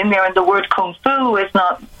teaching in there, and the word Kung Fu is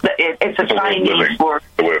not, it's a Chinese word.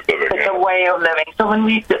 It's a way of living. So when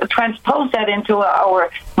we transpose that into our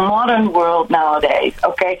modern world nowadays,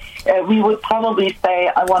 okay, we would probably say,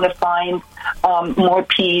 I want to find more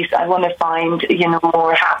peace, I want to find,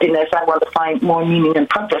 more happiness, I want to find more meaning and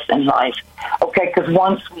purpose in life, okay, because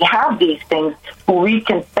once we have these things, we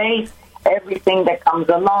can face everything that comes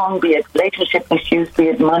along, be it relationship issues, be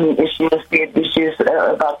it money issues, be it issues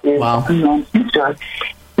about the unknown future,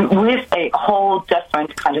 with a whole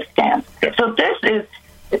different kind of stance. So this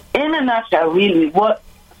is, in a nutshell, really what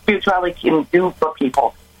spirituality can do for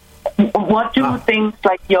people. What do things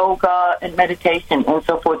like yoga and meditation and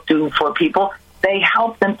so forth do for people? They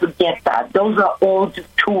help them to get that. Those are all just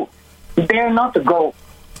tools. They're not the goal.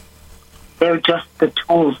 They're just the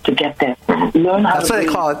tools to get there. Learn how. That's what they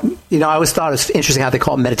call it. I always thought it was interesting how they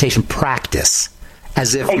call it meditation practice,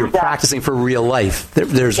 as if you're practicing for real life.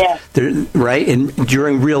 Right? And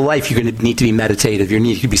during real life, you're going to need to be meditative. You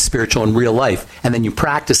need to be spiritual in real life, and then you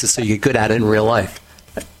practice it so you get good at it in real life.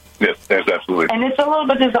 Yes, absolutely. And it's a little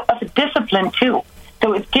bit of a discipline too.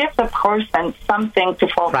 So it gives a person something to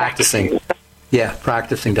fall back to. Yeah,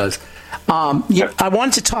 practicing does. I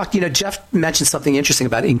wanted to talk, Jeff mentioned something interesting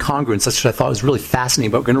about incongruence. That's what I thought was really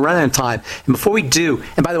fascinating, but we're going to run out of time. And before we do,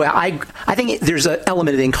 and by the way, I think there's an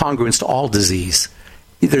element of incongruence to all disease.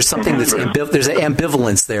 There's something there's an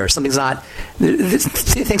ambivalence there. Something's not,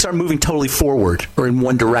 things aren't moving totally forward or in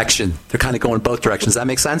one direction. They're kind of going both directions. Does that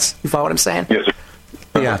make sense? You follow what I'm saying? Yes, sir.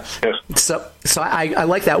 Yeah. So I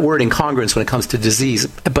like that word incongruence when it comes to disease.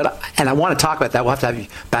 And I want to talk about that. We'll have to have you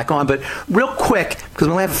back on. But real quick, because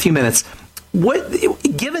we only have a few minutes,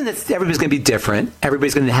 given that everybody's going to be different,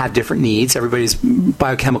 everybody's going to have different needs, everybody's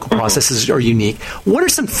biochemical processes are unique, what are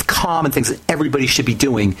some common things that everybody should be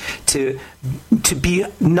doing to be,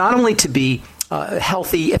 not only to be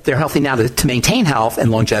healthy, if they're healthy now, to maintain health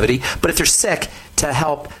and longevity, but if they're sick, to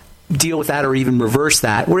help deal with that or even reverse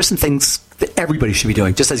that? What are some things that everybody should be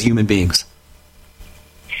doing, just as human beings?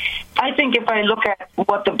 I think if I look at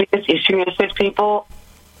what the biggest issue is with people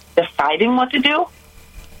deciding what to do,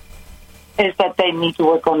 is that they need to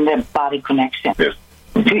work on their body connection. Yes.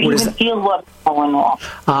 To even feel what's going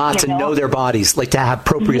on. To know their bodies, like to have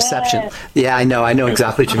proprioception. Yes. Yeah, I know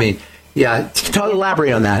exactly what you mean. Yeah,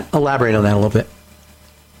 elaborate on that a little bit.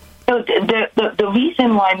 So the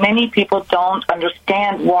reason why many people don't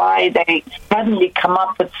understand why they suddenly come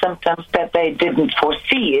up with symptoms that they didn't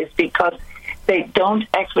foresee is because they don't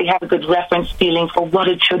actually have a good reference feeling for what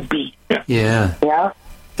it should be. Yeah. Yeah.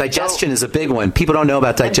 Digestion is a big one. People don't know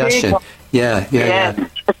about digestion. Yeah.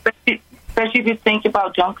 Especially especially if you think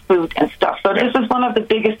about junk food and stuff. So this is one of the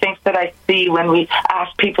biggest things that I see when we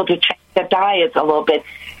ask people to change their diets a little bit.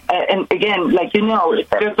 And again, like it's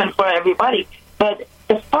different for everybody. But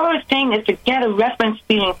the first thing is to get a reference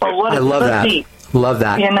feeling for what it's going to be. Love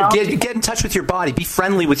that. Get in touch with your body. Be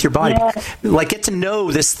friendly with your body. Like, get to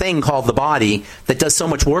know this thing called the body that does so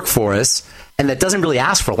much work for us and that doesn't really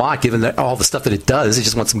ask for a lot, given all the stuff that it does. It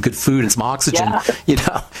just wants some good food and some oxygen,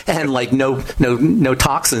 and like no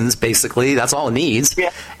toxins. Basically, that's all it needs.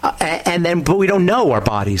 Yeah. But we don't know our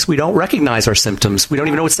bodies. We don't recognize our symptoms. We don't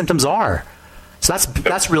even know what symptoms are. So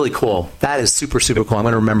that's really cool. That is super, super cool. I'm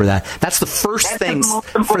going to remember that. That's the first thing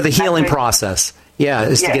for the healing process. Yeah,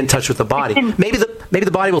 is to get in touch with the body. Maybe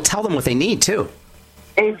the body will tell them what they need too.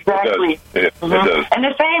 Exactly. It does. And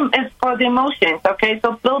the same is for the emotions. Okay,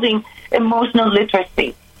 so building emotional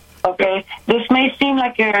literacy. Okay, this may seem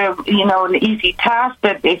like an easy task,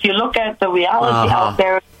 but if you look at the reality out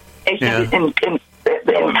there, in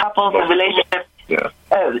couples and relationships,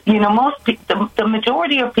 the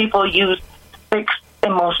majority of people use 6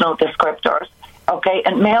 emotional descriptors. Okay,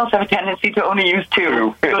 and males have a tendency to only use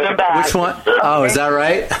 2, good and bad. Which one? Oh, is that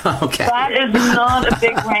right? Okay. That is not a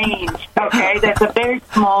big range, okay? That's a very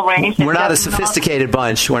small range. We're not a sophisticated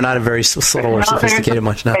bunch. We're not a very subtle or sophisticated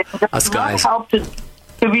bunch, no. Us guys. Help to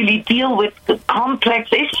really deal with the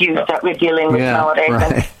complex issues that we're dealing with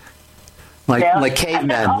nowadays. Right. Like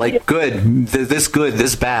cavemen, like good, this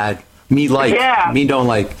bad. Me like, me don't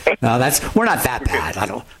like. No, we're not that bad. I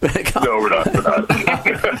don't. No, we're not.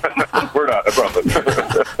 We're not. I promise.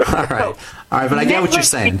 All right, but I get what you're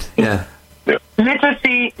saying. Yeah.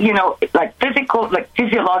 Literacy, like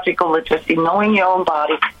physiological literacy, knowing your own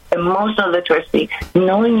body, emotional literacy,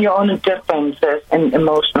 knowing your own differences in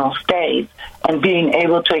emotional states, and being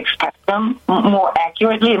able to express them more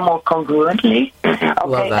accurately and more congruently.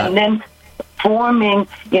 Okay, and then forming,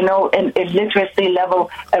 a literacy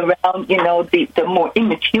level around, the more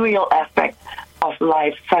immaterial aspects of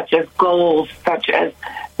life, such as goals, such as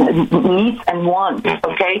needs and wants,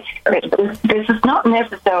 okay? This is not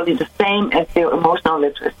necessarily the same as your emotional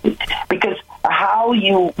literacy, because how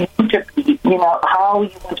you want to be, how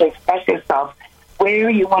you want to express yourself,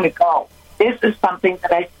 where you want to go, this is something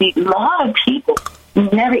that I see a lot of people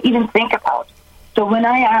never even think about. So when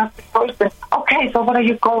I ask the person, okay, so what are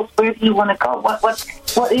your goals? Where do you want to go? What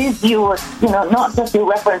is your, not just your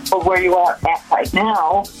reference for where you are at right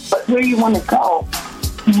now, but where you want to go?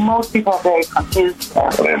 Most people are very confused.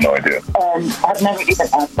 I have no idea. And have never even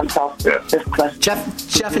asked themselves this question.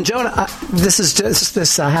 Jeff and Jonah,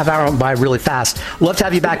 this half hour went by really fast. Love to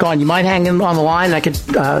have you back on. You mind hanging on the line? I could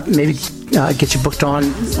maybe get you booked on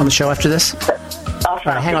the show after this. All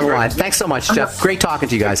right, hang on the line. Thanks so much, Jeff. Great talking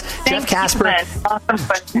to you guys. Jeff Casper. Awesome.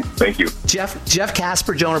 Thank you. Jeff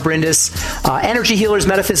Casper, Jonah Brindis, energy healers,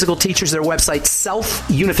 metaphysical teachers. Their website,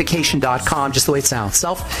 selfunification.com, just the way it sounds.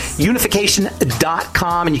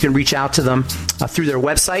 Selfunification.com, and you can reach out to them through their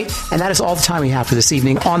website. And that is all the time we have for this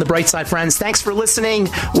evening on The Bright Side, friends. Thanks for listening.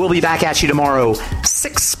 We'll be back at you tomorrow,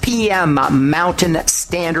 6 p.m. Mountain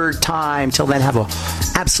Standard Time. Till then, have a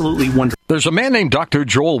absolutely wonderful. There's a man named Dr.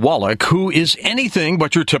 Joel Wallach who is anything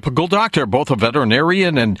but your typical doctor, both a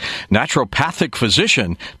veterinarian and naturopathic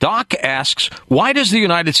physician. Doc asks, why does the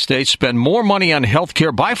United States spend more money on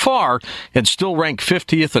healthcare by far and still rank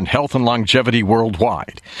 50th in health and longevity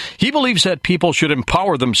worldwide? He believes that people should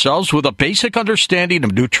empower themselves with a basic understanding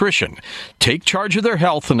of nutrition, take charge of their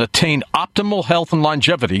health, and attain optimal health and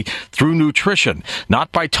longevity through nutrition,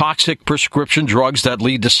 not by toxic prescription drugs that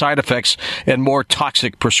lead to side effects and more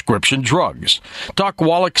toxic prescription drugs. Doc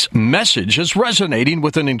Wallach's message is resonating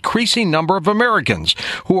with an increasing number of Americans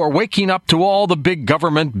who are waking up to all the big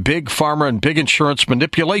government, big pharma, and big insurance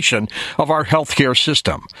manipulation of our healthcare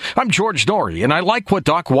system. I'm George Norrie, and I like what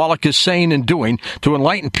Doc Wallach is saying and doing to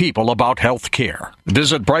enlighten people about healthcare.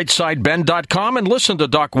 Visit brightsideben.com and listen to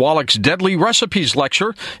Doc Wallach's Deadly Recipes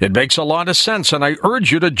lecture. It makes a lot of sense, and I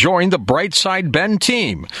urge you to join the Brightside Ben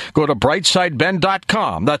team. Go to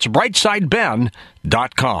brightsideben.com. That's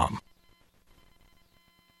brightsideben.com.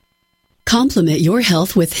 Complement your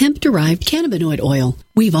health with hemp-derived cannabinoid oil.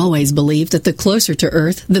 We've always believed that the closer to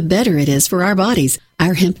Earth, the better it is for our bodies.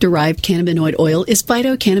 Our hemp-derived cannabinoid oil is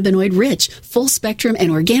phytocannabinoid-rich, full-spectrum,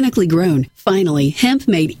 and organically grown. Finally, hemp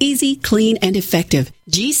made easy, clean, and effective.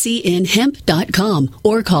 GCNhemp.com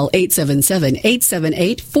or call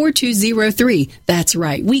 877-878-4203. That's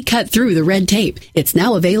right, we cut through the red tape. It's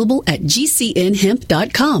now available at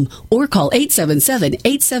GCNhemp.com or call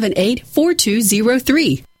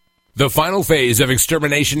 877-878-4203. The final phase of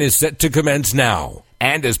extermination is set to commence now.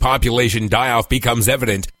 And as population die-off becomes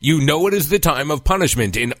evident, you know it is the time of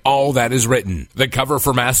punishment in all that is written. The cover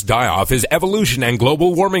for mass die-off is evolution and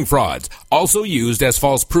global warming frauds, also used as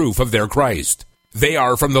false proof of their Christ. They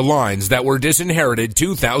are from the lines that were disinherited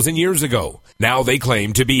 2,000 years ago. Now they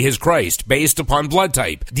claim to be his Christ based upon blood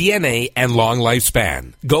type, DNA, and long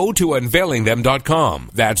lifespan. Go to unveilingthem.com.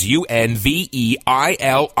 That's UNVEILING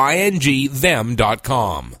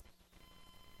them.com.